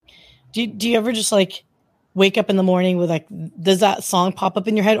Do you ever just like wake up in the morning with like, does that song pop up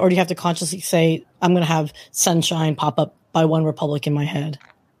in your head, or do you have to consciously say, I'm going to have Sunshine pop up by One Republic in my head?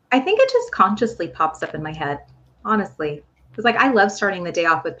 I think it just consciously pops up in my head, honestly. Because like I love starting the day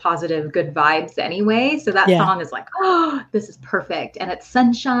off with positive, good vibes anyway. So that song is like, oh, this is perfect. And it's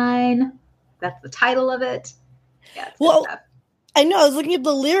Sunshine. That's the title of it. Yeah, it's good stuff. I know, I was looking at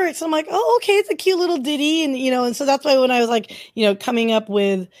the lyrics. I'm like, oh, okay, it's a cute little ditty. And, and so that's why when I was like, coming up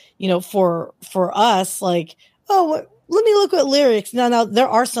with, for us, like, oh, let me look at lyrics. Now, there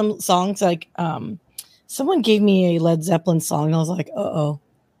are some songs like, someone gave me a Led Zeppelin song. And I was like, oh.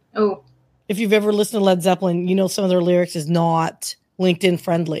 If you've ever listened to Led Zeppelin, some of their lyrics is not LinkedIn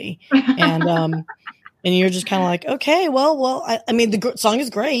friendly. And, and you're just kind of like, okay, well, I mean, the song is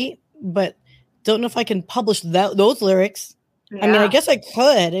great, but don't know if I can publish those lyrics. Yeah. I mean, I guess I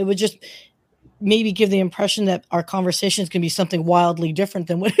could. It would just maybe give the impression that our conversations can be something wildly different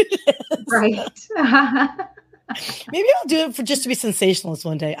than what it is. Right. Maybe I'll do it just to be sensationalist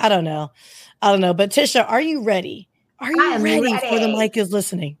one day. I don't know. But Tisha, are you ready? Are you ready for The Mic is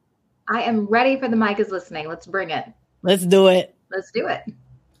Listening? I am ready for The Mic is Listening. Let's bring it. Let's do it. Let's do it.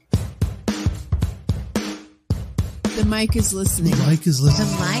 The mic is listening. The mic is listening.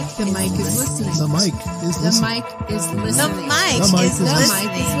 The mic is listening. The mic is listening. The mic is listening. The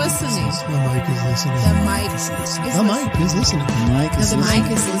mic is listening. The mic is listening. The mic is listening. The mic is listening. The mic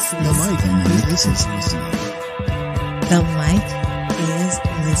is listening. The mic is listening. The mic is listening. The mic is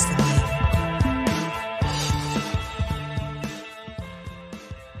listening.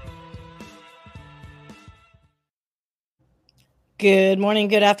 Good morning,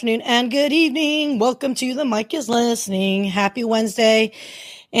 good afternoon, and good evening. Welcome to The Mic is Listening. Happy Wednesday.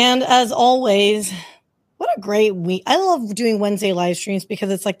 And as always, what a great week. I love doing Wednesday live streams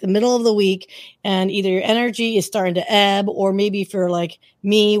because it's like the middle of the week and either your energy is starting to ebb, or maybe if you're like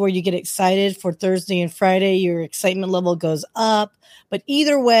me where you get excited for Thursday and Friday, your excitement level goes up. But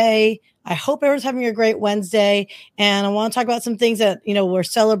either way, I hope everyone's having a great Wednesday. And I want to talk about some things that, we're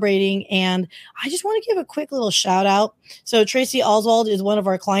celebrating. And I just want to give a quick little shout out. So Tracy Oswald is one of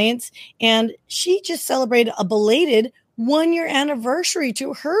our clients, and she just celebrated a belated 1-year anniversary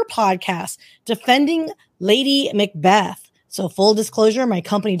to her podcast, Defending Lady Macbeth. So full disclosure, my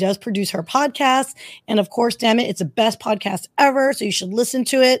company does produce her podcast. And of course, damn it, it's the best podcast ever. So you should listen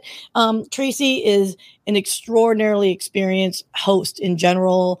to it. Tracy is an extraordinarily experienced host in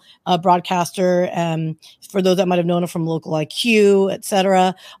general, broadcaster. For those that might have known her from Local IQ, et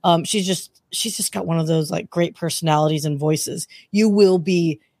cetera. She's just got one of those like great personalities and voices. You will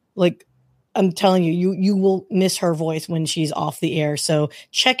be like, I'm telling you, you will miss her voice when she's off the air. So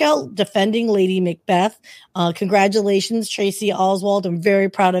check out Defending Lady Macbeth. Congratulations, Tracy Oswald. I'm very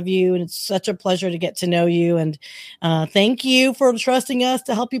proud of you, and it's such a pleasure to get to know you. And thank you for trusting us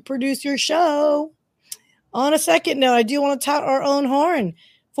to help you produce your show. On a second note, I do want to tout our own horn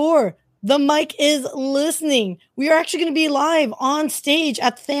for The Mic is Listening. We are actually going to be live on stage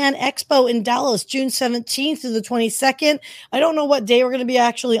at Fan Expo in Dallas, June 17th through the 22nd. I don't know what day we're going to be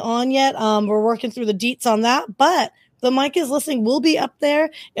actually on yet. We're working through the deets on that, but The Mic is Listening will be up there,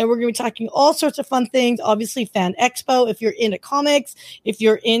 and we're going to be talking all sorts of fun things. Obviously, Fan Expo, if you're into comics, if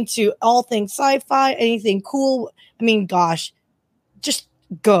you're into all things sci-fi, anything cool. I mean, gosh, just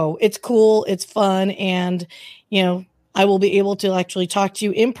go. It's cool. It's fun. And, I will be able to actually talk to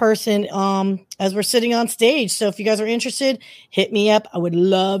you in person as we're sitting on stage. So if you guys are interested, hit me up. I would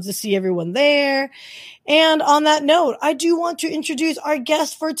love to see everyone there. And on that note, I do want to introduce our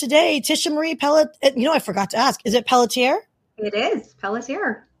guest for today, Tisha Marie Pelletier. I forgot to ask, is it Pelletier? It is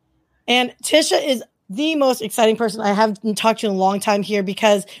Pelletier. And Tisha is the most exciting person I haven't talked to in a long time here,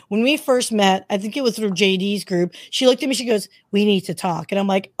 because when we first met, I think it was through JD's group, she looked at me, she goes, we need to talk. And I'm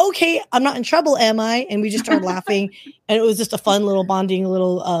like, okay, I'm not in trouble, am I? And we just started laughing, and it was just a fun little bonding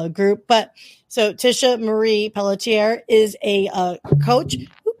little group. But so Tisha Marie Pelletier is a coach.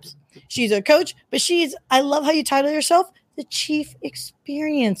 Oops. She's a coach, but I love how you title yourself the Chief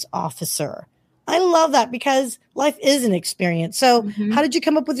Experience Officer. I love that because life is an experience. So how did you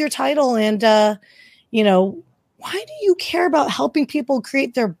come up with your title? And, why do you care about helping people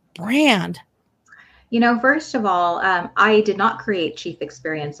create their brand? First of all, I did not create Chief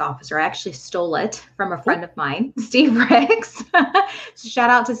Experience Officer. I actually stole it from a friend of mine, Steve Ricks. Shout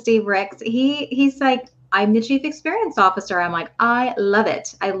out to Steve Ricks. He's like, I'm the Chief Experience Officer. I'm like, I love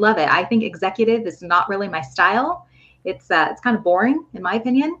it. I think executive is not really my style. It's kind of boring in my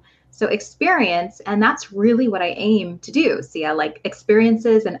opinion. So experience, and that's really what I aim to do. See, I like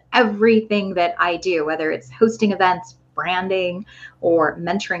experiences in everything that I do, whether it's hosting events, branding or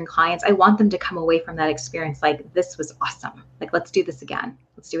mentoring clients, I want them to come away from that experience like, this was awesome. Like, let's do this again.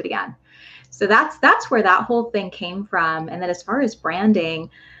 Let's do it again. So that's where that whole thing came from. And then as far as branding,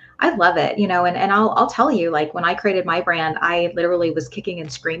 I love it, and I'll tell you, like, when I created my brand, I literally was kicking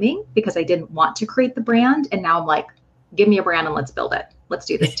and screaming because I didn't want to create the brand. And now I'm like, give me a brand and let's build it. Let's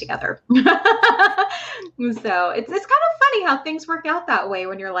do this together. So it's kind of funny how things work out that way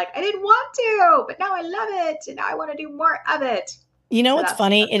when you're like, I didn't want to, but now I love it. And now I want to do more of it. You know, what's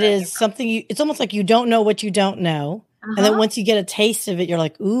funny? It is something it's almost like you don't know what you don't know. And then once you get a taste of it, you're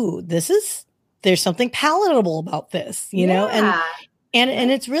like, ooh, there's something palatable about this, you know?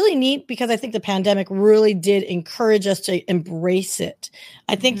 And it's really neat because I think the pandemic really did encourage us to embrace it.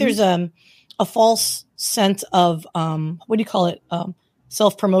 I think there's a false sense of, what do you call it?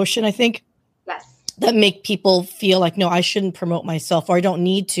 Self-promotion, I think. Yes. That make people feel like, no, I shouldn't promote myself, or I don't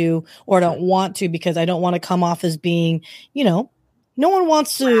need to, or I don't want to, because I don't want to come off as being, no one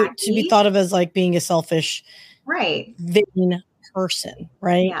wants to be thought of as like being a selfish, vain person.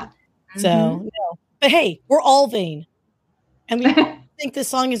 Right. Yeah. So, but hey, we're all vain. And we think this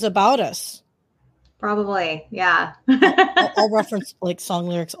song is about us. Probably. Yeah. I'll reference like song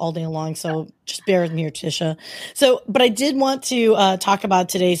lyrics all day long. So just bear with me here, Tisha. So, but I did want to talk about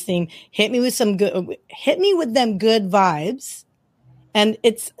today's theme. Hit me with them good vibes. And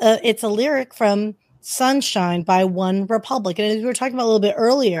it's a lyric from Sunshine by One Republic. And as we were talking about a little bit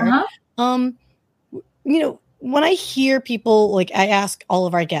earlier, when I hear people, like, I ask all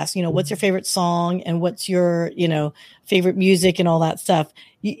of our guests, what's your favorite song and what's your, favorite music and all that stuff.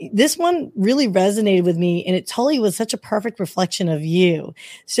 This one really resonated with me, and it totally was such a perfect reflection of you.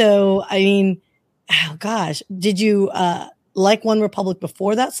 So, I mean, oh gosh, did you like One Republic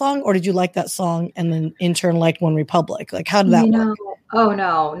before that song, or did you like that song and then in turn liked One Republic? Like, how did that work? Oh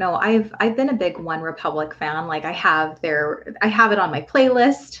no. I've been a big One Republic fan. Like, I have it on my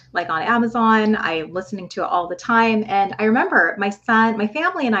playlist, like on Amazon. I'm listening to it all the time. And I remember my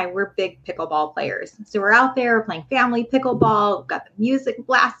family and I were big pickleball players. So we're out there playing family pickleball, got the music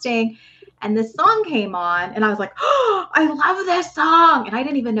blasting, and this song came on and I was like, oh, I love this song. And I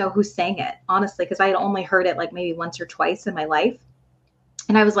didn't even know who sang it, honestly, because I had only heard it like maybe once or twice in my life.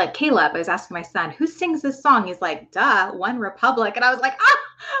 And I was like, Caleb, I was asking my son, who sings this song? He's like, duh, One Republic. And I was like,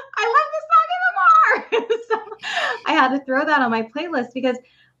 I love this song even more. So I had to throw that on my playlist because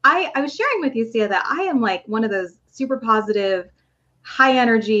I was sharing with you, Sia, that I am like one of those super positive, high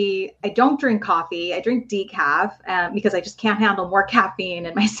energy. I don't drink coffee. I drink decaf because I just can't handle more caffeine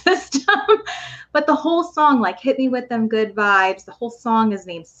in my system. But the whole song, like, hit me with them good vibes. The whole song is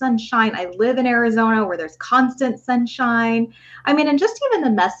named Sunshine. I live in Arizona where there's constant sunshine. I mean, and just even the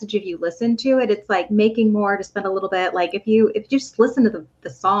message, if you listen to it, it's like making more to spend a little bit. Like, if you just listen to the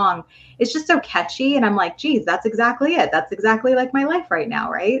song, it's just so catchy. And I'm like, geez, that's exactly it. That's exactly like my life right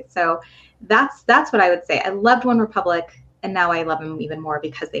now. Right. So that's what I would say. I loved One Republic, and now I love them even more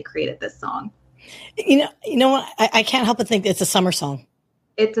because they created this song. You know what? I can't help but think it's a summer song.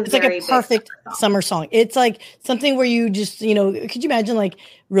 It's like a perfect summer song. It's like something where you just, could you imagine like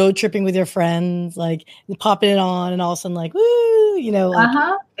road tripping with your friends, like popping it on and all of a sudden like, woo,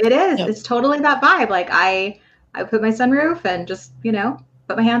 like, it is. It's totally that vibe. Like I put my sunroof and just,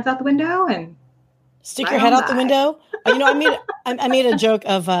 put my hands out the window and stick your head out the window. I made a joke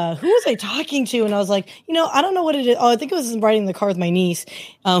of who was I talking to, and I was like, I don't know what it is. Oh, I think it was riding in the car with my niece,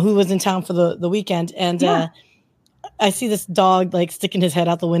 who was in town for the weekend, and I see this dog like sticking his head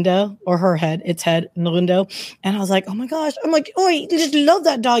out the window, or its head in the window, and I was like, oh my gosh! I'm like, oh, I just love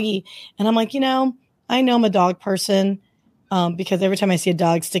that doggy, and I'm like, I know I'm a dog person. Because every time I see a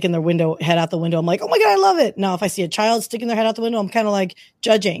dog sticking their head out the window, I'm like, oh my God, I love it. Now, if I see a child sticking their head out the window, I'm kind of like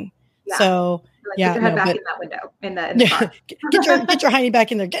judging. Yeah. So like, get your head back in that window in the car. get your hiney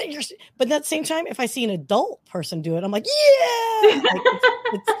back in there. But at the same time, if I see an adult person do it, I'm like, yeah. Like,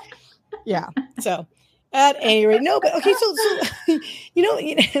 it's, yeah. So at any rate, no, but okay. So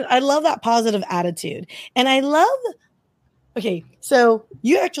I love that positive attitude, and I love. Okay, so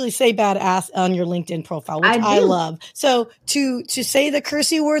you actually say badass on your LinkedIn profile, which I love. So to say the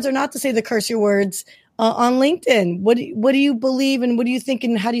cursey words or not to say the cursey words on LinkedIn, what do you believe and what do you think,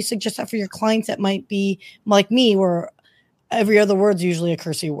 and how do you suggest that for your clients that might be like me, where every other word's usually a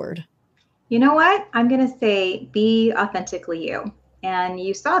cursey word? You know what? I'm going to say be authentically you. And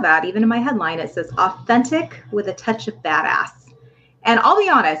you saw that even in my headline, it says authentic with a touch of badass. And I'll be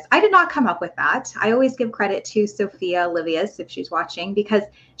honest, I did not come up with that. I always give credit to Sophia Livius, if she's watching, because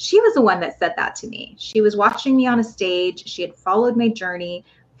she was the one that said that to me. She was watching me on a stage. She had followed my journey,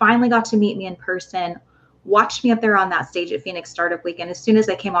 finally got to meet me in person, watched me up there on that stage at Phoenix Startup Week. And as soon as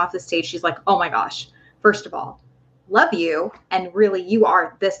I came off the stage, she's like, oh my gosh, first of all, love you. And really, you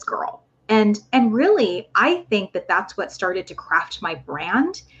are this girl. And really, I think that that's what started to craft my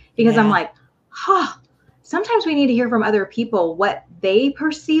brand, because I'm like, sometimes we need to hear from other people what they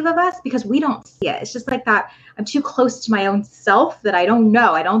perceive of us, because we don't see it. It's just like that. I'm too close to my own self that I don't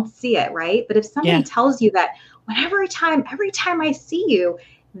know. I don't see it. Right. But if somebody tells you that every time I see you,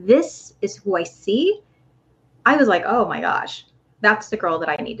 this is who I see, I was like, oh my gosh, that's the girl that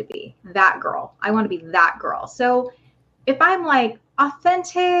I need to be. That girl. I want to be that girl. So if I'm like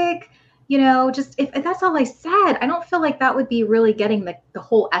authentic, just if that's all I said, I don't feel like that would be really getting the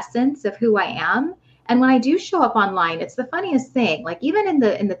whole essence of who I am. And when I do show up online, it's the funniest thing. Like even in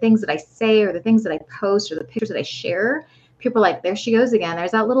the things that I say or the things that I post or the pictures that I share, people are like, there she goes again.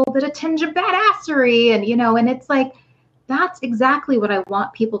 There's that little bit of tinge of badassery. And, and it's like, that's exactly what I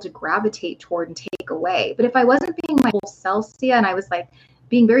want people to gravitate toward and take away. But if I wasn't being my whole self, Sia, and I was like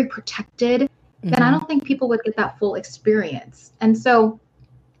being very protected, then I don't think people would get that full experience. And so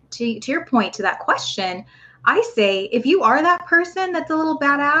to your point, to that question, I say, if you are that person that's a little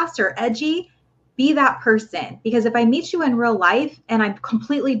badass or edgy, be that person. Because if I meet you in real life and I'm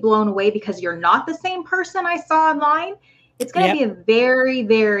completely blown away because you're not the same person I saw online, it's going to be a very,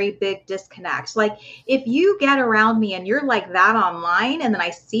 very big disconnect. Like if you get around me and you're like that online, and then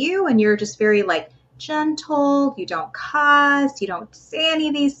I see you and you're just very like gentle, you don't cuss, you don't say any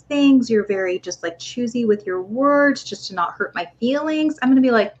of these things, you're very just like choosy with your words just to not hurt my feelings, I'm going to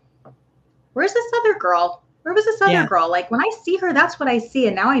be like, where's this other girl? Where was this other girl? Like when I see her, that's what I see.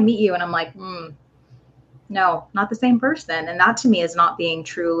 And now I meet you and I'm like, no, not the same person. And that to me is not being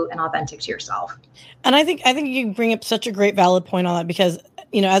true and authentic to yourself. And I think you bring up such a great valid point on that, because,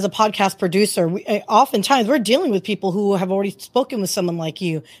 as a podcast producer, oftentimes we're dealing with people who have already spoken with someone like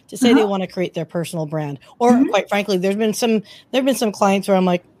you to say they want to create their personal brand. Or quite frankly, there've been some clients where I'm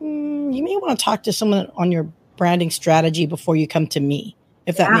like, you may want to talk to someone on your branding strategy before you come to me,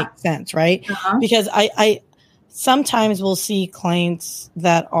 if that makes sense. Right. Because I sometimes will see clients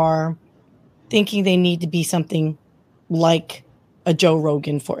that are thinking they need to be something like a Joe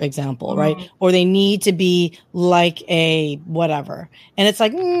Rogan, for example, right? Or they need to be like a whatever. And it's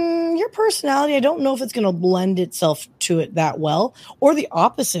like, your personality, I don't know if it's going to blend itself to it that well. Or the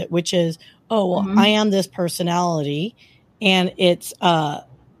opposite, which is, I am this personality and it's, how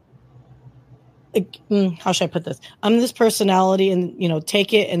should I put this? I'm this personality and,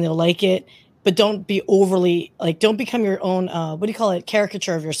 take it and they'll like it, but don't be overly, like, don't become your own,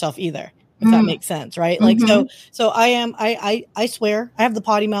 caricature of yourself either. If that makes sense, right? Like, so I swear, I have the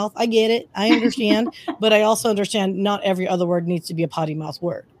potty mouth. I get it. I understand. But I also understand not every other word needs to be a potty mouth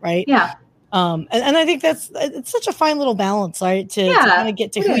word, right? Yeah. And I think it's such a fine little balance, right? To kind of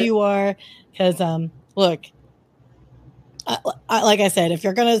get to who you are. Because, look, like I said, if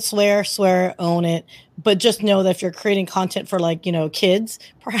you're going to swear, own it. But just know that if you're creating content for kids,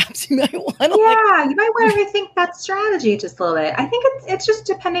 perhaps you might want to. You might want to rethink that strategy just a little bit. I think it's just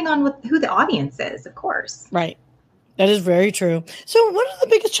depending on who the audience is, of course. Right. That is very true. So what are the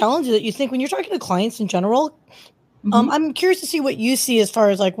biggest challenges that you think when you're talking to clients in general? I'm curious to see what you see as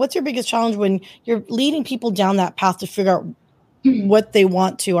far as what's your biggest challenge when you're leading people down that path to figure out what they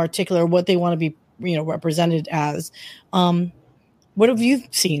want to articulate or what they want to be, represented as. What have you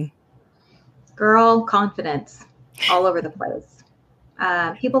seen? Girl, confidence all over the place.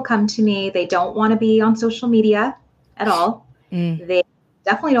 People come to me. They don't want to be on social media at all. They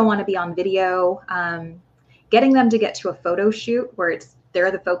definitely don't want to be on video. Getting them to get to a photo shoot where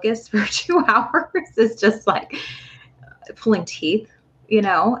they're the focus for 2 hours is just like pulling teeth,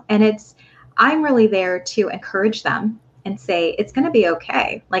 and I'm really there to encourage them and say, it's going to be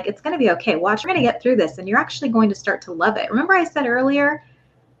okay. Like, it's going to be okay. Watch, we're going to get through this and you're actually going to start to love it. Remember I said earlier,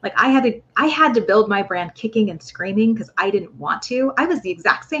 like I had to build my brand kicking and screaming because I didn't want to. I was the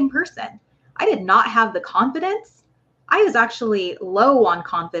exact same person. I did not have the confidence. I was actually low on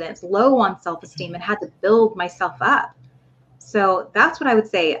confidence, low on self-esteem, and had to build myself up. So that's what I would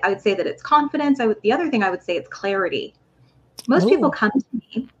say. I would say that it's confidence. The other thing I would say it's clarity. Most people come to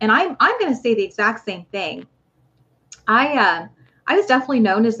me, and I'm going to say the exact same thing. I was definitely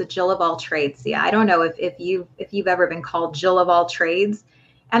known as the Jill of all trades. Yeah, I don't know if you've ever been called Jill of all trades.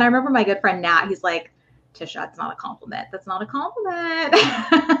 And I remember my good friend Nat, he's like, Tisha, that's not a compliment. That's not a compliment.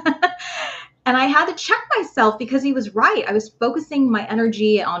 And I had to check myself because he was right. I was focusing my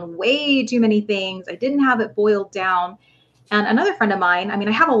energy on way too many things. I didn't have it boiled down. And another friend of mine,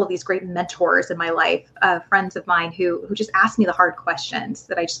 I have all of these great mentors in my life, friends of mine who just ask me the hard questions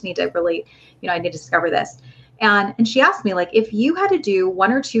that I just need to really, I need to discover this. And she asked me, like, if you had to do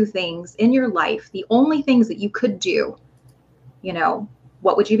 1 or 2 things in your life, the only things that you could do,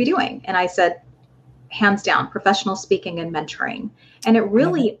 what would you be doing? And I said, hands down, professional speaking and mentoring. And it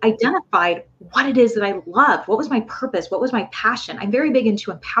really identified what it is that I loved. What was my purpose? What was my passion? I'm very big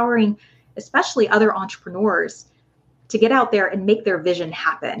into empowering, especially other entrepreneurs, to get out there and make their vision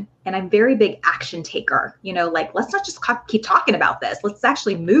happen. And I'm very big action taker, like, let's not just keep talking about this. Let's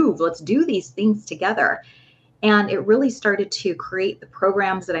actually move. Let's do these things together. And it really started to create the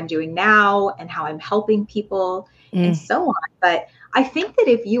programs that I'm doing now and how I'm helping people and so on. But I think that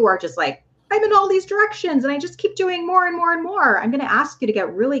if you are just like, I'm in all these directions and I just keep doing more and more and more, I'm going to ask you to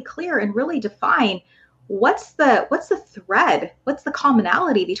get really clear and really define what's the thread, what's the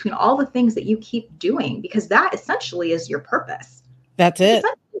commonality between all the things that you keep doing, because that essentially is your purpose. That's it.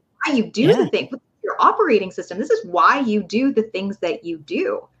 Why you do the thing, your operating system. This is why you do the things that you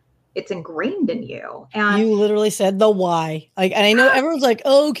do. It's ingrained in you. And you literally said the why. Like, and I know everyone's like,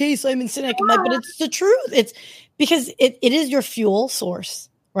 oh, okay, Simon Sinek. I'm like, but it's the truth. It's because it is your fuel source,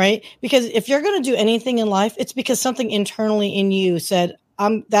 right? Because if you're going to do anything in life, it's because something internally in you said,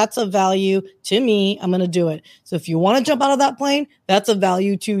 that's a value to me. I'm going to do it. So if you want to jump out of that plane, that's a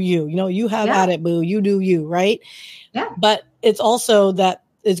value to you. You have at it, boo. You do you, right? Yeah. But it's also that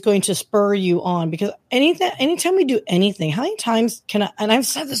it's going to spur you on, because anytime we do anything, how many times and I've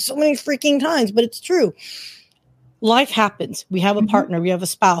said this so many freaking times, but it's true. Life happens. We have a partner, we have a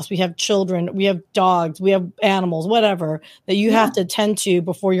spouse, we have children, we have dogs, we have animals, whatever that you have to tend to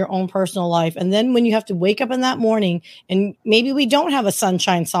before your own personal life. And then when you have to wake up in that morning, and maybe we don't have a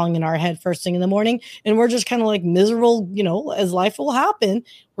sunshine song in our head first thing in the morning, and we're just kind of like miserable, as life will happen.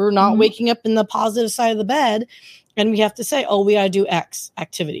 We're not waking up in the positive side of the bed, and we have to say, oh, we got to do X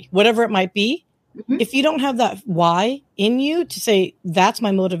activity, whatever it might be. If you don't have that why in you to say, that's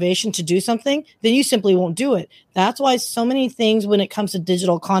my motivation to do something, then you simply won't do it. That's why so many things when it comes to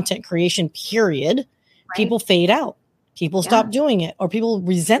digital content creation, period, people fade out. People stop doing it, or people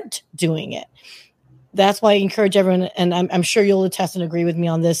resent doing it. That's why I encourage everyone, and I'm sure you'll attest and agree with me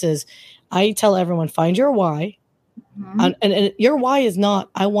on this, is I tell everyone, find your why. And your why is not,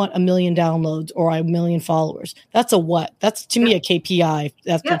 I want 1 million downloads or 1 million followers. That's a what? That's to me a KPI.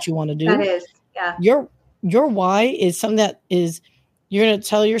 That's what you want to do. That is. Yeah. Your why is something that is, you're going to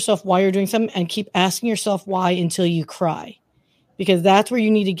tell yourself why you're doing something and keep asking yourself why until you cry, because that's where you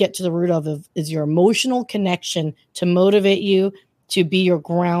need to get to the root of is your emotional connection to motivate you, to be your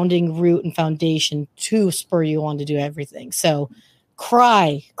grounding root and foundation to spur you on to do everything. So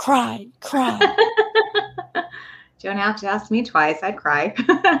cry. Don't have to ask me twice. I'd cry.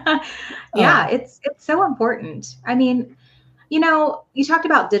 It's so important. I mean, you talked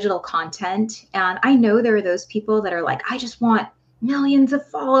about digital content, and I know there are those people that are like, I just want millions of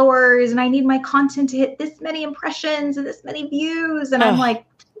followers and I need my content to hit this many impressions and this many views. And I'm like,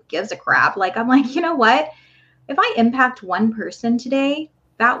 who gives a crap? Like, I'm like, you know what? If I impact one person today,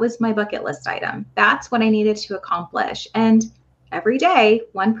 that was my bucket list item. That's what I needed to accomplish. And every day,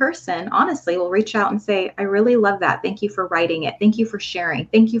 one person honestly will reach out and say, I really love that. Thank you for writing it. Thank you for sharing.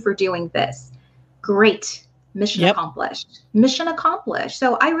 Thank you for doing this. Great. Mission accomplished.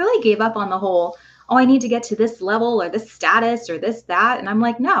 So I really gave up on the whole, I need to get to this level or this status or this, that. And I'm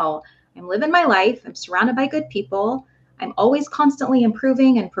like, no, I'm living my life. I'm surrounded by good people. I'm always constantly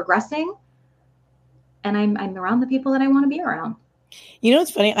improving and progressing. And I'm around the people that I want to be around.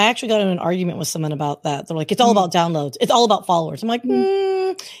 It's funny. I actually got in an argument with someone about that. They're like, it's all about downloads. It's all about followers. I'm like,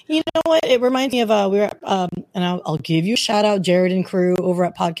 you know what? It reminds me of, and I'll give you a shout out, Jared and crew over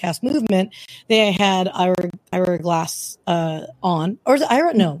at Podcast Movement. They had Ira Glass on, or was it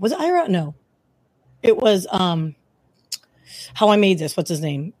Ira? No. Was it Ira? No. It was, How I Made This. What's his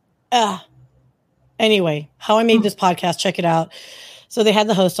name? Anyway, How I Made This podcast. Check it out. So they had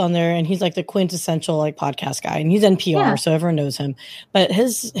the host on there, and he's like the quintessential podcast guy, and he's NPR, so everyone knows him. But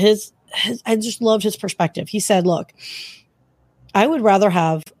his I just loved his perspective. He said, "Look, I would rather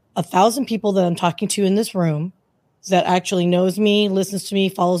have 1,000 people that I'm talking to in this room that actually knows me, listens to me,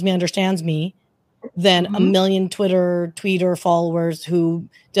 follows me, understands me, than 1 million tweeter followers who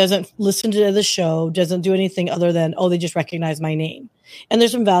doesn't listen to the show, doesn't do anything other than, they just recognize my name." And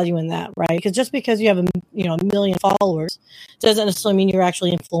there's some value in that, right? Because just because you have a million followers doesn't necessarily mean you're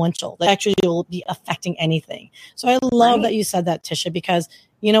actually influential. That actually will be affecting anything. So I love that you said that, Tisha, because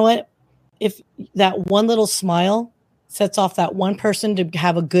you know what? If that one little smile sets off that one person to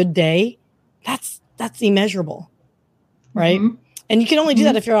have a good day, that's immeasurable, right? And you can only do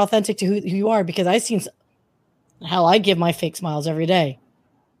that if you're authentic to who you are, because I've seen I give my fake smiles every day.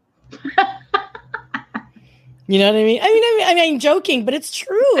 You know what I mean? I mean, I'm joking, but it's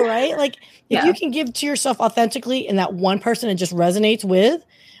true, right? Like, if you can give to yourself authentically, and that one person it just resonates with,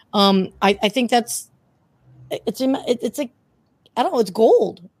 I think it's like, I don't know, it's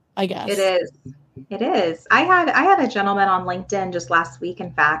gold, I guess. It is. It is. I had a gentleman on LinkedIn just last week,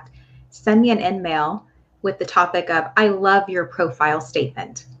 in fact, send me an email with the topic of, I love your profile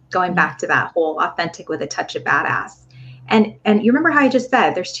statement, going back to that whole authentic with a touch of badass. And you remember how I just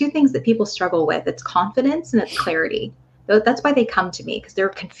said, there's two things that people struggle with. It's confidence and it's clarity. That's why they come to me, because they're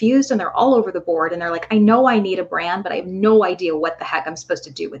confused and they're all over the board. And they're like, I know I need a brand, but I have no idea what the heck I'm supposed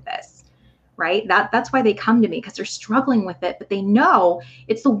to do with this. Right? That's why they come to me, because they're struggling with it, but they know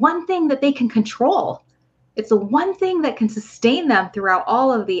it's the one thing that they can control. It's the one thing that can sustain them throughout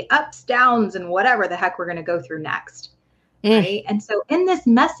all of the ups, downs, and whatever the heck we're going to go through next. Right? And so in this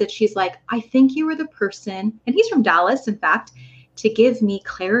message, she's like, I think you are the person, and he's from Dallas, in fact, to give me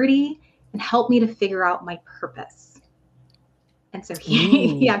clarity and help me to figure out my purpose. And so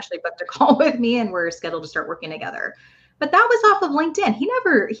he actually booked a call with me, and we're scheduled to start working together. But that was off of LinkedIn. He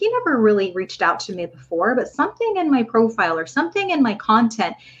never really reached out to me before, but something in my profile or something in my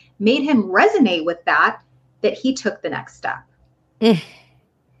content made him resonate with that he took the next step.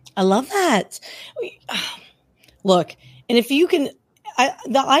 I love that. Look, and if you can,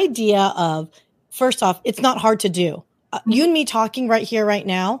 the idea of, first off, it's not hard to do. You and me talking right here, right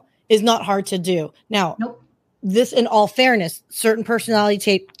now is not hard to do. Now, this, in all fairness, certain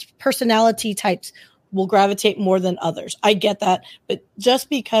personality types will gravitate more than others. I get that. But just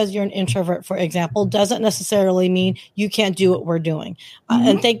because you're an introvert, for example, doesn't necessarily mean you can't do what we're doing.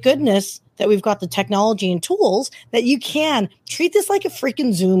 And thank goodness that we've got the technology and tools that you can treat this like a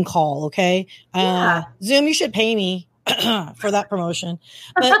freaking Zoom call. Okay. Zoom, you should pay me for that promotion.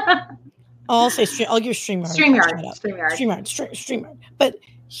 But I'll say, I'll give StreamYard. But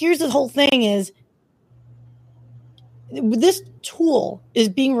here's the whole thing is, this tool is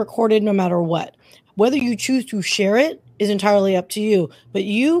being recorded no matter what. Whether you choose to share it is entirely up to you, but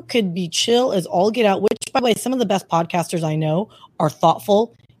you could be chill as all get out, which, by the way, some of the best podcasters I know are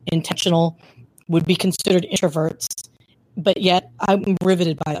thoughtful, intentional, would be considered introverts, but yet I'm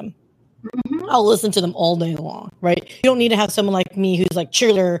riveted by them. I'll listen to them all day long, right? You don't need to have someone like me who's like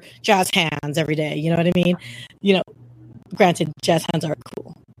cheerleader, jazz hands every day. You know what I mean? You know, granted, jazz hands are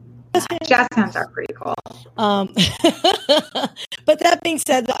cool. Jazz hands are pretty cool. But that being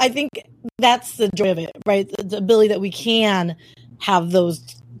said, I think that's the joy of it, right? The ability that we can have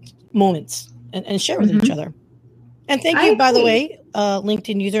those moments and share with each other. And thank you, by the way,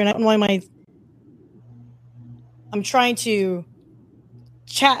 LinkedIn user. And I don't know why I'm trying to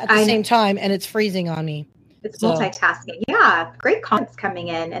chat at the same time, and it's freezing on me. It's multitasking. Yeah, great comments coming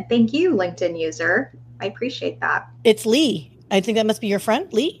in. And thank you, LinkedIn user. I appreciate that. It's Lee. I think that must be your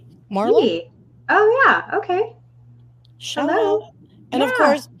friend, Lee. Marla? Lee. Oh, yeah. Okay. Shout out. And of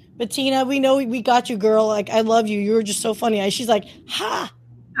course, Bettina, we know we got you, girl. Like, I love you. You were just so funny. She's like, ha.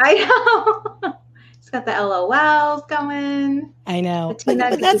 I know. It's got the LOLs going. I know. But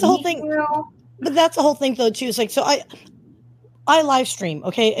that's the whole thing. But that's the whole thing, though, too. It's like, so I live stream,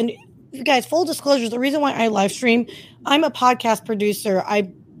 okay? And you guys, full disclosure, the reason why I live stream, I'm a podcast producer.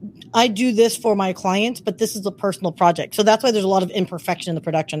 I do this for my clients, but this is a personal project. So that's why there's a lot of imperfection in the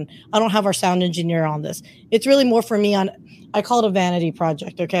production. I don't have our sound engineer on this. It's really more for me I call it a vanity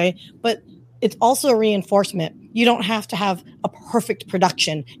project, okay? But it's also a reinforcement. You don't have to have a perfect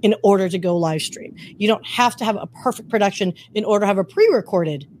production in order to go live stream. You don't have to have a perfect production in order to have a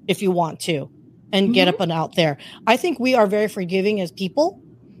pre-recorded if you want to and get up and out there. I think we are very forgiving as people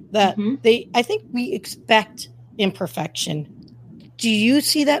that I think we expect imperfection. Do you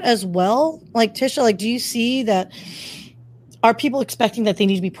see that as well? Like, Tisha, like, do you see that? Are people expecting that they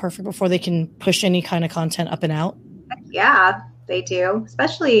need to be perfect before they can push any kind of content up and out? Yeah, they do.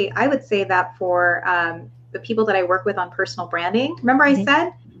 Especially, I would say that for the people that I work with on personal branding. Remember I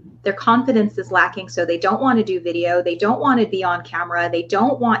said their confidence is lacking. So they don't want to do video. They don't want to be on camera. They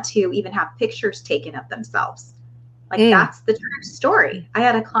don't want to even have pictures taken of themselves. Like, that's the true story. I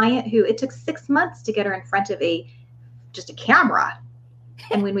had a client who it took 6 months to get her in front of just a camera.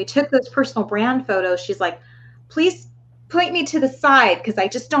 And when we took those personal brand photos, she's like, please point me to the side because I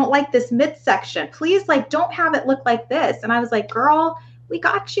just don't like this midsection. Please, like, don't have it look like this. And I was like, girl, we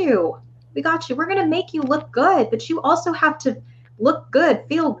got you. We got you. We're going to make you look good, but you also have to look good,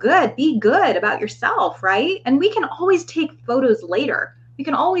 feel good, be good about yourself, right? And we can always take photos later. We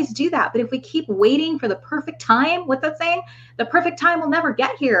can always do that. But if we keep waiting for the perfect time, what's that saying? The perfect time will never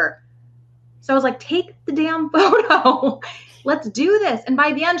get here. So I was like, take the damn photo. Let's do this. And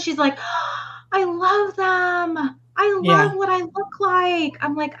by the end, she's like, I love them. I love what I look like.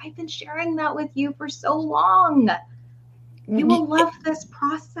 I'm like, I've been sharing that with you for so long. You will love this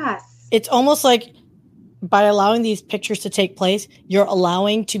process. It's almost like by allowing these pictures to take place, you're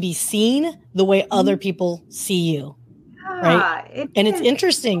allowing to be seen the way other people see you. Right. It's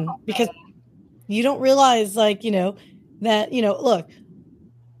interesting because You don't realize, like, that, look,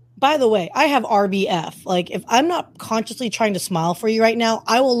 by the way, I have RBF. Like, if I'm not consciously trying to smile for you right now,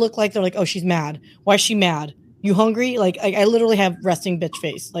 I will look like they're like, oh, she's mad. Why is she mad? You hungry? Like, I literally have resting bitch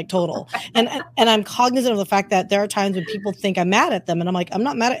face, like total. And I'm cognizant of the fact that there are times when people think I'm mad at them. And I'm like, I'm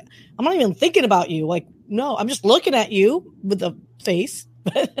not even thinking about you. Like, no, I'm just looking at you with a face.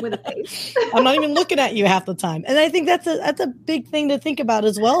 With a face. I'm not even looking at you half the time. And I think that's a big thing to think about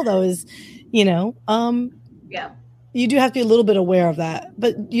as well, though, is, yeah. You do have to be a little bit aware of that,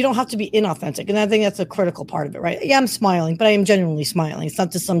 but you don't have to be inauthentic. And I think that's a critical part of it, right? Yeah, I'm smiling, but I am genuinely smiling. It's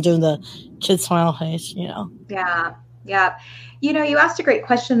not just I'm doing the kid smile face, Yeah. Yeah. You asked a great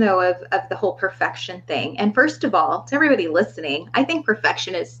question, though, of the whole perfection thing. And first of all, to everybody listening, I think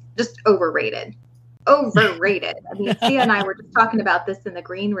perfection is just overrated. Overrated. I mean, Sia and I were just talking about this in the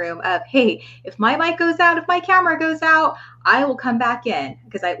green room of, hey, if my mic goes out, if my camera goes out, I will come back in,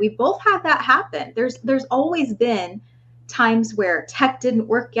 because we both had that happen. There's always been times where tech didn't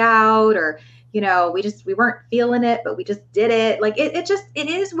work out, or, we weren't feeling it, but we just did it. Like it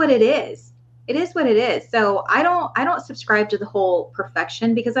is what it is. It is what it is. So I don't subscribe to the whole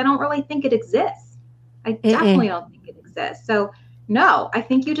perfection, because I don't really think it exists. I definitely don't think it exists. So no, I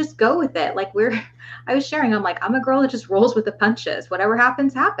think you just go with it. Like I was sharing, I'm like, I'm a girl that just rolls with the punches. Whatever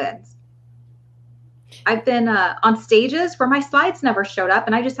happens, happens. I've been on stages where my slides never showed up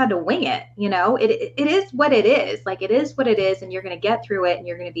and I just had to wing it. It is what it is. Like, it is what it is. And you're going to get through it, and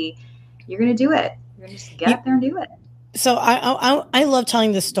you're going to do it. You're going to just get up there and do it. So I love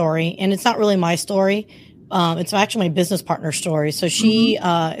telling this story, and it's not really my story. It's actually my business partner's story. So she,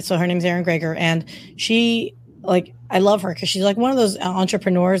 so her name's Erin Greger, and she, like, I love her because she's like one of those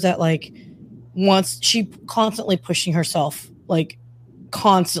entrepreneurs that, like, she constantly pushing herself, like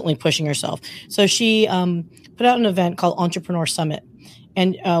constantly pushing herself. So she put out an event called Entrepreneur Summit.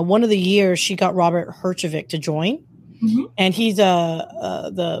 And one of the years she got Robert Herjavec to join. And he's one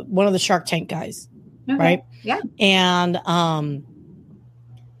of the Shark Tank guys. Okay. Right. Yeah. And,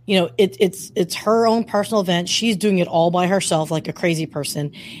 it's her own personal event. She's doing it all by herself, like a crazy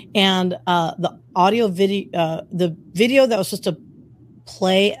person. And the audio video, the video that was supposed to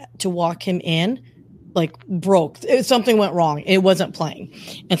play to walk him in, like, broke. Something went wrong. It wasn't playing.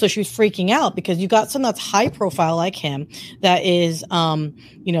 And so she was freaking out, because you got someone that's high profile like him, that is,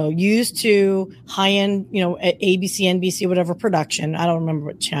 used to high end, ABC, NBC, whatever production. I don't remember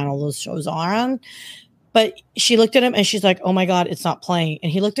what channel those shows are on. But she looked at him and she's like, oh my God, it's not playing.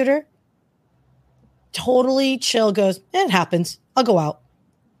 And he looked at her, totally chill, goes, it happens. I'll go out.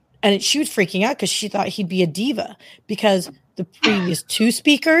 And she was freaking out because she thought he'd be a diva, because the previous two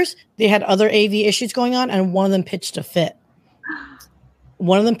speakers, they had other AV issues going on, and one of them pitched a fit.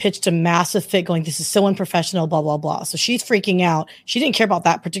 One of them pitched a massive fit, going, this is so unprofessional, blah, blah, blah. So she's freaking out. She didn't care about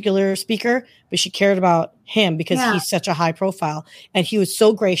that particular speaker, but she cared about him because he's such a high profile. And he was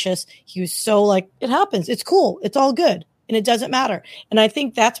so gracious. He was so like, it happens. It's cool. It's all good. And it doesn't matter. And I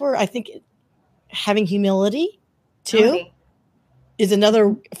think that's where having humility too is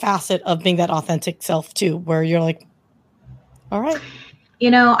another facet of being that authentic self too, where you're like, all right.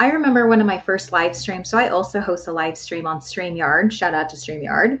 I remember one of my first live streams. So I also host a live stream on StreamYard. Shout out to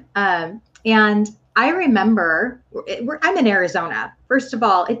StreamYard. And I remember I'm in Arizona. First of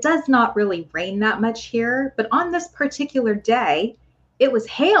all, it does not really rain that much here. But on this particular day, it was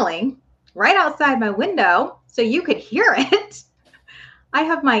hailing right outside my window. So you could hear it. I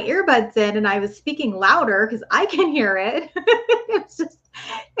have my earbuds in and I was speaking louder because I can hear it.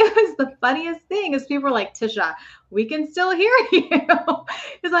 It was the funniest thing, is people were like, Tisha, we can still hear you.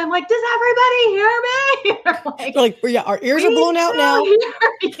 Because I'm like, does everybody hear me? Like, yeah, our ears are blown out now. It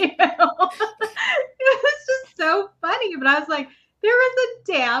was just so funny. But I was like, there is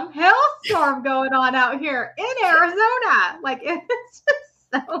a damn hailstorm going on out here in Arizona. Like, it's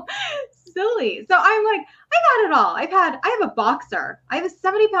just so silly. So I'm like, I got it all. I have a boxer. I have a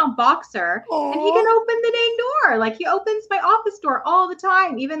 70-pound boxer. Aww. And he can open the dang door. Like, he opens my office door all the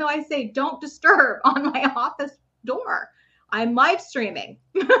time, even though I say don't disturb on my office door. I'm live streaming.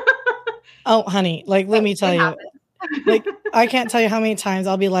 Oh, honey, like, let me tell you, like, I can't tell you how many times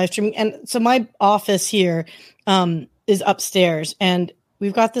I'll be live streaming. And so my office here is upstairs, and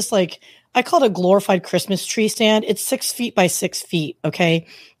we've got this, like, I call it a glorified Christmas tree stand. It's 6 feet by 6 feet. Okay.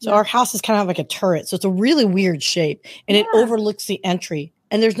 So our house is kind of like a turret. So it's a really weird shape, and it overlooks the entry,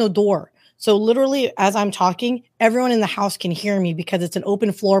 and there's no door. So literally, as I'm talking, everyone in the house can hear me because it's an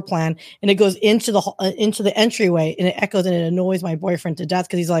open floor plan, and it goes into the entryway, and it echoes, and it annoys my boyfriend to death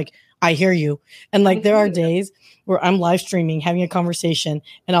because he's like, I hear you. And like, there are days where I'm live streaming, having a conversation,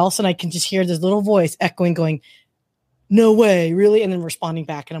 and all of a sudden I can just hear this little voice echoing, going, no way, really? And then responding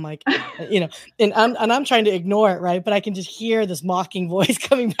back. And I'm like, and I'm trying to ignore it, right? But I can just hear this mocking voice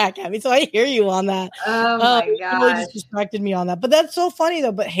coming back at me. So I hear you on that. Oh my It really just gosh. distracted me on that. But that's so funny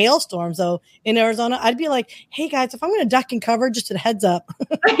though. But hailstorms though in Arizona, I'd be like, hey guys, if I'm going to duck and cover, just a heads up.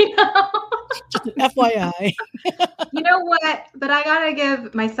 I know. Just an FYI. You know what? But I gotta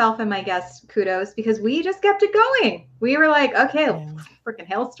give myself and my guests kudos because we just kept it going. We were like, okay, freaking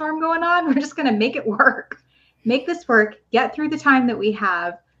hailstorm going on. We're just gonna make it work. Make this work. Get through the time that we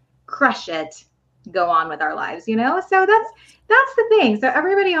have. Crush it. Go on with our lives. So that's the thing. So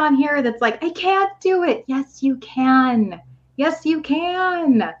everybody on here that's like, I can't do it. Yes, you can. Yes, you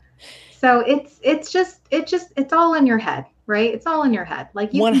can. So it's all in your head. Right? It's all in your head.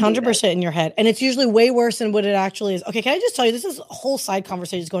 Like 100% in your head. And it's usually way worse than what it actually is. Okay, can I just tell you, this is a whole side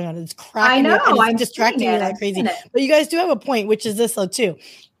conversation going on. It's cracking me up and it's distracting me like crazy. But you guys do have a point, which is this though too.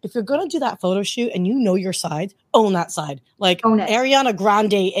 If you're going to do that photo shoot and you know your side, own that side. Like Ariana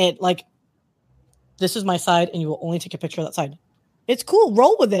Grande, like, this is my side and you will only take a picture of that side. It's cool.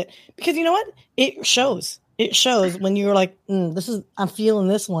 Roll with it. Because you know what? It shows. It shows when you're like, I'm feeling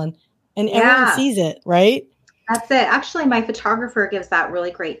this one. And everyone sees it, right? That's it. Actually, my photographer gives that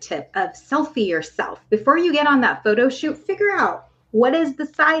really great tip of selfie yourself. Before you get on that photo shoot, figure out what is the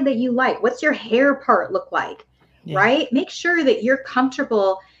side that you like. What's your hair part look like, right? Make sure that you're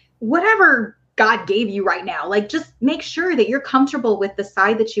comfortable, whatever God gave you right now. Like, just make sure that you're comfortable with the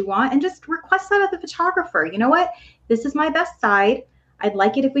side that you want and just request that of the photographer. You know what? This is my best side. I'd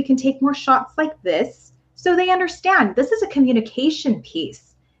like it if we can take more shots like this. So they understand this is a communication piece.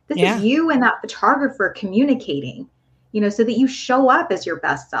 This is you and that photographer communicating, so that you show up as your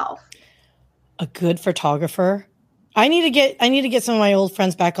best self. A good photographer. I need to get some of my old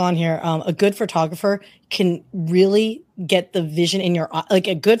friends back on here. A good photographer can really get the vision in your eye. Like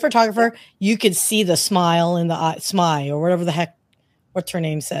a good photographer, you could see the smile in the eye, smile or whatever the heck, what's her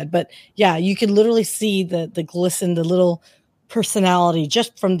name said. But yeah, you can literally see the glisten, the little personality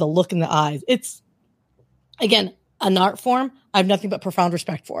just from the look in the eyes. It's, again, an art form I have nothing but profound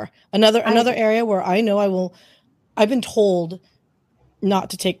respect for. Another area where I know I've been told not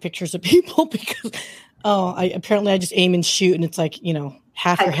to take pictures of people because I just aim and shoot and it's like,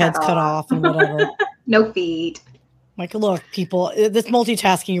 half your head's cut off and whatever. No feet. Like, look, people, this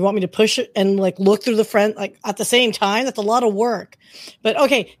multitasking, you want me to push it and like look through the front, like at the same time, that's a lot of work. But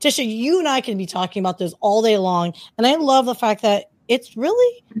okay, Tisha, you and I can be talking about this all day long. And I love the fact that it's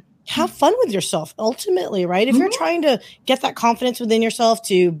really have fun with yourself ultimately, right? If you're trying to get that confidence within yourself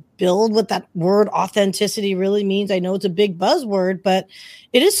to build what that word authenticity really means. I know it's a big buzzword, but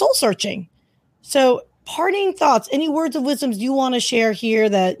it is soul searching. So parting thoughts, any words of wisdoms you want to share here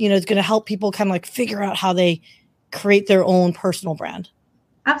that, is going to help people kind of like figure out how they create their own personal brand?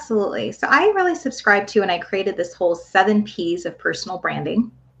 Absolutely. So I really subscribe to, and I created this whole 7 P's of personal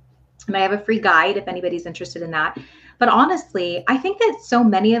branding. And I have a free guide if anybody's interested in that. But honestly, I think that so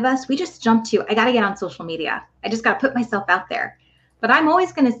many of us, we just jump to, I got to get on social media. I just got to put myself out there. But I'm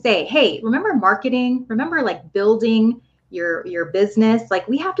always going to say, hey, remember marketing? Remember like building your business? Like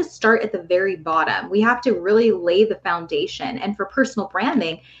we have to start at the very bottom. We have to really lay the foundation. And for personal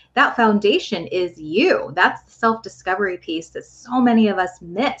branding, that foundation is you. That's the self-discovery piece that so many of us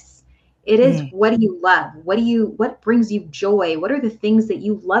miss. It is, what do you love? What brings you joy? What are the things that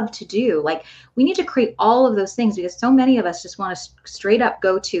you love to do? Like we need to create all of those things because so many of us just want to straight up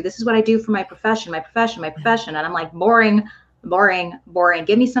go to, this is what I do for my profession. And I'm like, boring.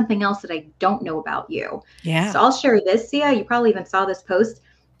 Give me something else that I don't know about you. Yeah. So I'll share this. Sia, you probably even saw this post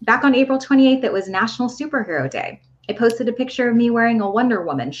back on April 28th. It was National Superhero Day. I posted a picture of me wearing a Wonder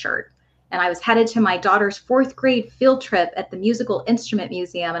Woman shirt. And I was headed to my daughter's 4th grade field trip at the Musical Instrument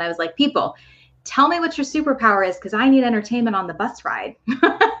Museum. And I was like, people, tell me what your superpower is because I need entertainment on the bus ride.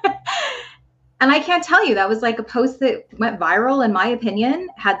 And I can't tell you, that was like a post that went viral, in my opinion,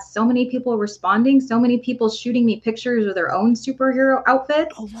 had so many people responding, so many people shooting me pictures of their own superhero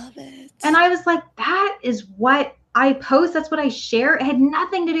outfits. I love it. And I was like, that is what I post. That's what I share. It had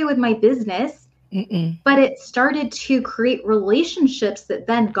nothing to do with my business. But it started to create relationships that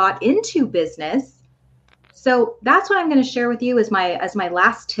then got into business. So that's what I'm going to share with you as my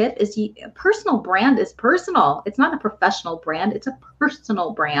last tip is a personal brand is personal. It's not a professional brand. It's a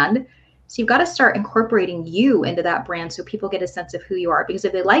personal brand. So you've got to start incorporating you into that brand so people get a sense of who you are. Because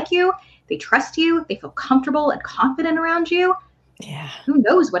if they like you, they trust you, they feel comfortable and confident around you. Yeah. Who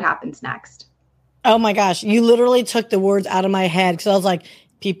knows what happens next? Oh my gosh. You literally took the words out of my head because I was like,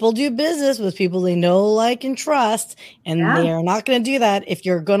 people do business with people they know, like, and trust, and they are not going to do that if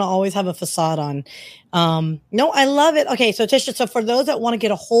you're going to always have a facade on. No, I love it. Okay, so Tisha, so for those that want to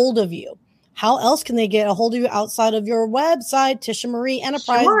get a hold of you, how else can they get a hold of you outside of your website,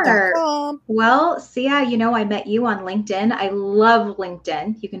 tishamarieNterprise.com? Sure. Well, Sia, I met you on LinkedIn. I love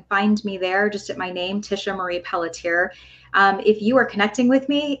LinkedIn. You can find me there just at my name, Tisha Marie Pelletier. If you are connecting with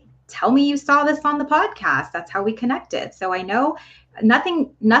me, tell me you saw this on the podcast. That's how we connected. So I know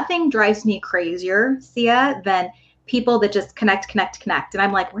nothing drives me crazier, Sia, than people that just connect. And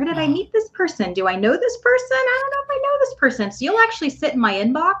I'm like, where did I meet this person? Do I know this person? I don't know if I know this person. So you'll actually sit in my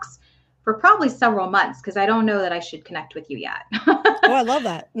inbox for probably several months because I don't know that I should connect with you yet. Oh, I love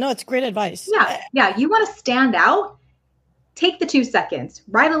that. No, it's great advice. Yeah. You want to stand out? Take the 2 seconds,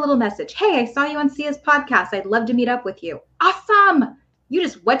 write a little message. Hey, I saw you on Sia's podcast. I'd love to meet up with you. Awesome. You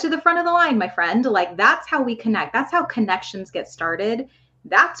just went to the front of the line, my friend. Like, that's how we connect. That's how connections get started.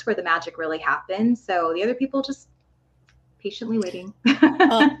 That's where the magic really happens. So the other people just patiently waiting.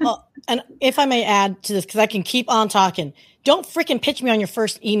 And if I may add to this, because I can keep on talking, don't freaking pitch me on your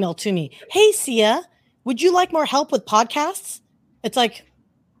first email to me. Hey, Sia, would you like more help with podcasts? It's like,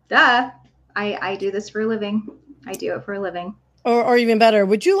 duh. I do this for a living. I do it for a living. Or even better,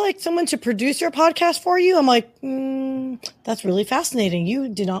 would you like someone to produce your podcast for you? I'm like, that's really fascinating. You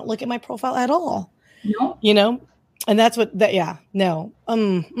did not look at my profile at all. No. And that's no.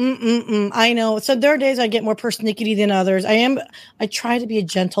 I know. So there are days I get more persnickety than others. I try to be a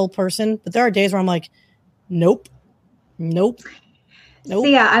gentle person, but there are days where I'm like, nope. So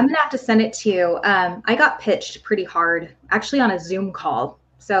yeah, I'm going to have to send it to you. I got pitched pretty hard, actually on a Zoom call.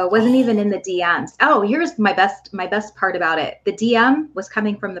 So it wasn't even in the DMs. Oh, here's my best part about it. The DM was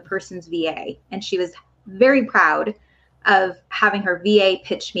coming from the person's VA, and she was very proud of having her VA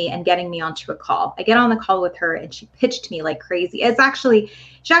pitch me and getting me onto a call. I get on the call with her and she pitched me like crazy.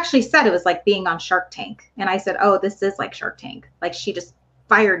 She actually said it was like being on Shark Tank. And I said, oh, this is like Shark Tank. Like, she just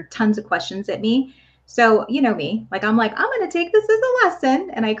fired tons of questions at me. So, you know me, like, I'm going to take this as a lesson.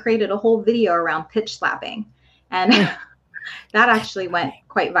 And I created a whole video around pitch slapping. And that actually went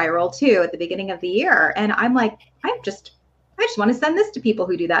quite viral too at the beginning of the year. And I'm like, I just want to send this to people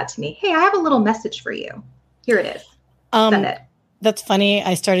who do that to me. Hey, I have a little message for you. Here it is. Send it. That's funny.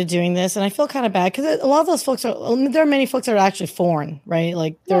 I started doing this and I feel kind of bad because a lot of those folks there are many folks that are actually foreign, right?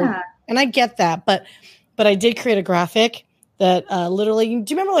 Like and I get that, but I did create a graphic that literally,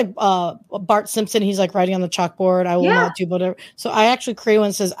 do you remember like Bart Simpson? He's like writing on the chalkboard, I will not do whatever. So I actually created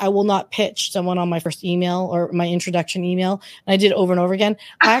one that says, I will not pitch someone on my first email or my introduction email. And I did it over and over again.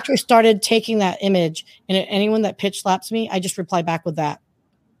 I actually started taking that image, and anyone that pitch slaps me, I just reply back with that.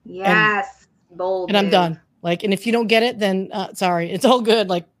 Yes. Bold. And I'm done. Like, and if you don't get it, then sorry, it's all good.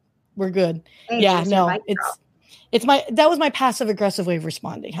 Like, we're good. Hey, yeah, no, that was my passive aggressive way of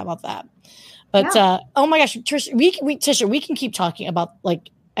responding. How about that? But oh my gosh, Tisha, we can keep talking about like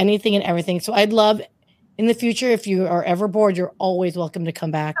anything and everything. So I'd love in the future, if you are ever bored, you're always welcome to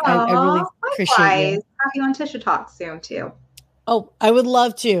come back. I really appreciate you. Have you on Tisha Talk soon too. Oh, I would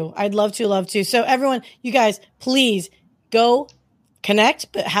love to. I'd love to. So everyone, you guys, please go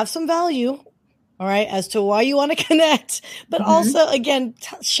connect, but have some value. All right, as to why you want to connect, but also, again,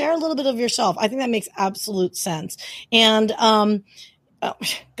 share a little bit of yourself. I think that makes absolute sense. And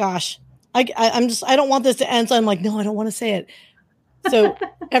gosh, I don't want this to end. So I'm like, no, I don't want to say it. So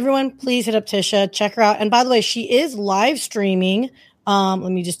everyone, please hit up Tisha, check her out. And by the way, she is live streaming. Let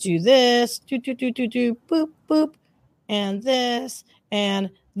me just do this, boop, boop, and this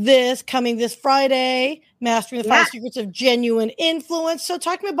coming this Friday, Mastering the 5 Secrets of Genuine Influence. So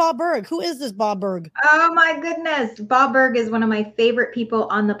talk to me about Bob Burg. Who is this Bob Burg? Oh my goodness. Bob Burg is one of my favorite people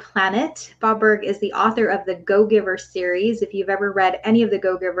on the planet. Bob Burg is the author of the Go-Giver series. If you've ever read any of the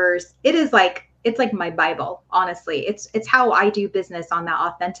Go-Givers, it's like my Bible, honestly. It's how I do business on that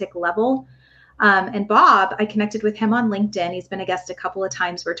authentic level. And Bob, I connected with him on LinkedIn. He's been a guest a couple of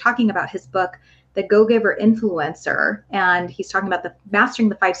times. We're talking about his book, The Go-Giver Influencer, and he's talking about the Mastering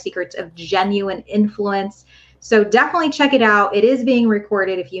the 5 Secrets of Genuine Influence. So definitely check it out. It is being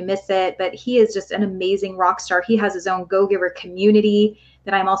recorded if you miss it, but he is just an amazing rock star. He has his own Go-Giver community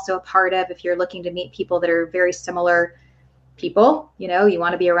that I'm also a part of. If you're looking to meet people that are very similar people, you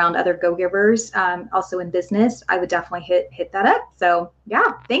want to be around other Go-Givers, also in business, I would definitely hit that up. So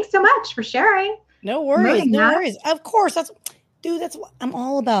yeah, thanks so much for sharing. No worries. Of course, that's what I'm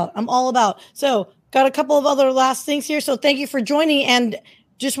all about. So got a couple of other last things here. So thank you for joining, and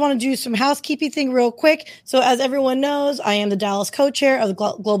just want to do some housekeeping thing real quick. So as everyone knows, I am the Dallas co-chair of the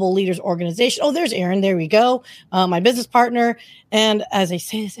Global Leaders Organization. Oh, there's Aaron. There we go. My business partner. And as I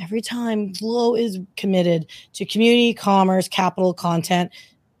say this every time, Glow is committed to community, commerce, capital, content,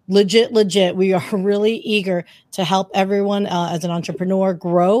 legit. We are really eager to help everyone as an entrepreneur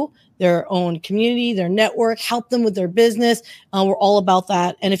grow their own community, their network, help them with their business. We're all about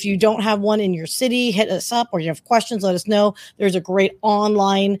that. And if you don't have one in your city, hit us up, or you have questions, let us know. There's a great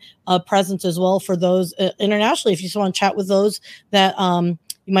online presence as well for those internationally. If you just want to chat with those that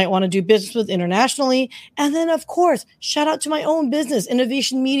you might want to do business with internationally. And then, of course, shout out to my own business,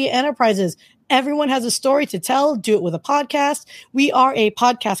 Innovation Media Enterprises. Everyone has a story to tell. Do it with a podcast. We are a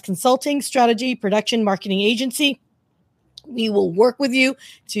podcast consulting, strategy, production, marketing agency. We will work with you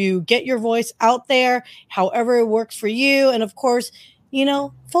to get your voice out there, however it works for you. And of course,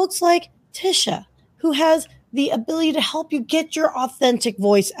 folks like Tisha, who has the ability to help you get your authentic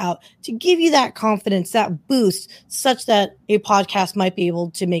voice out, to give you that confidence, that boost, such that a podcast might be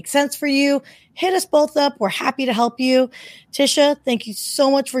able to make sense for you. Hit us both up. We're happy to help you. Tisha, thank you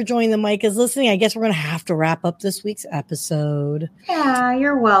so much for joining the Mic is Listening. I guess we're going to have to wrap up this week's episode. Yeah,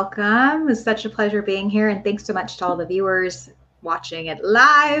 you're welcome. It was such a pleasure being here. And thanks so much to all the viewers watching it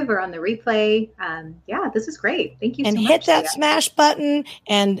live or on the replay. This is great. Thank you so much. And hit that smash button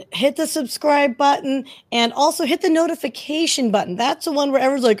and hit the subscribe button and also hit the notification button. That's the one where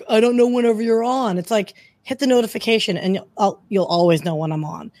everyone's like, I don't know whenever you're on. It's like, hit the notification and you'll always know when I'm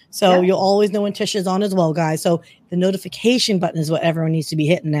on. So You'll always know when Tisha's on as well, guys. So the notification button is what everyone needs to be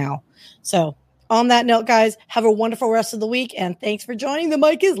hitting now. So on that note, guys, have a wonderful rest of the week. And thanks for joining. The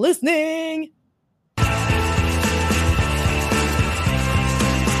Mic is Listening.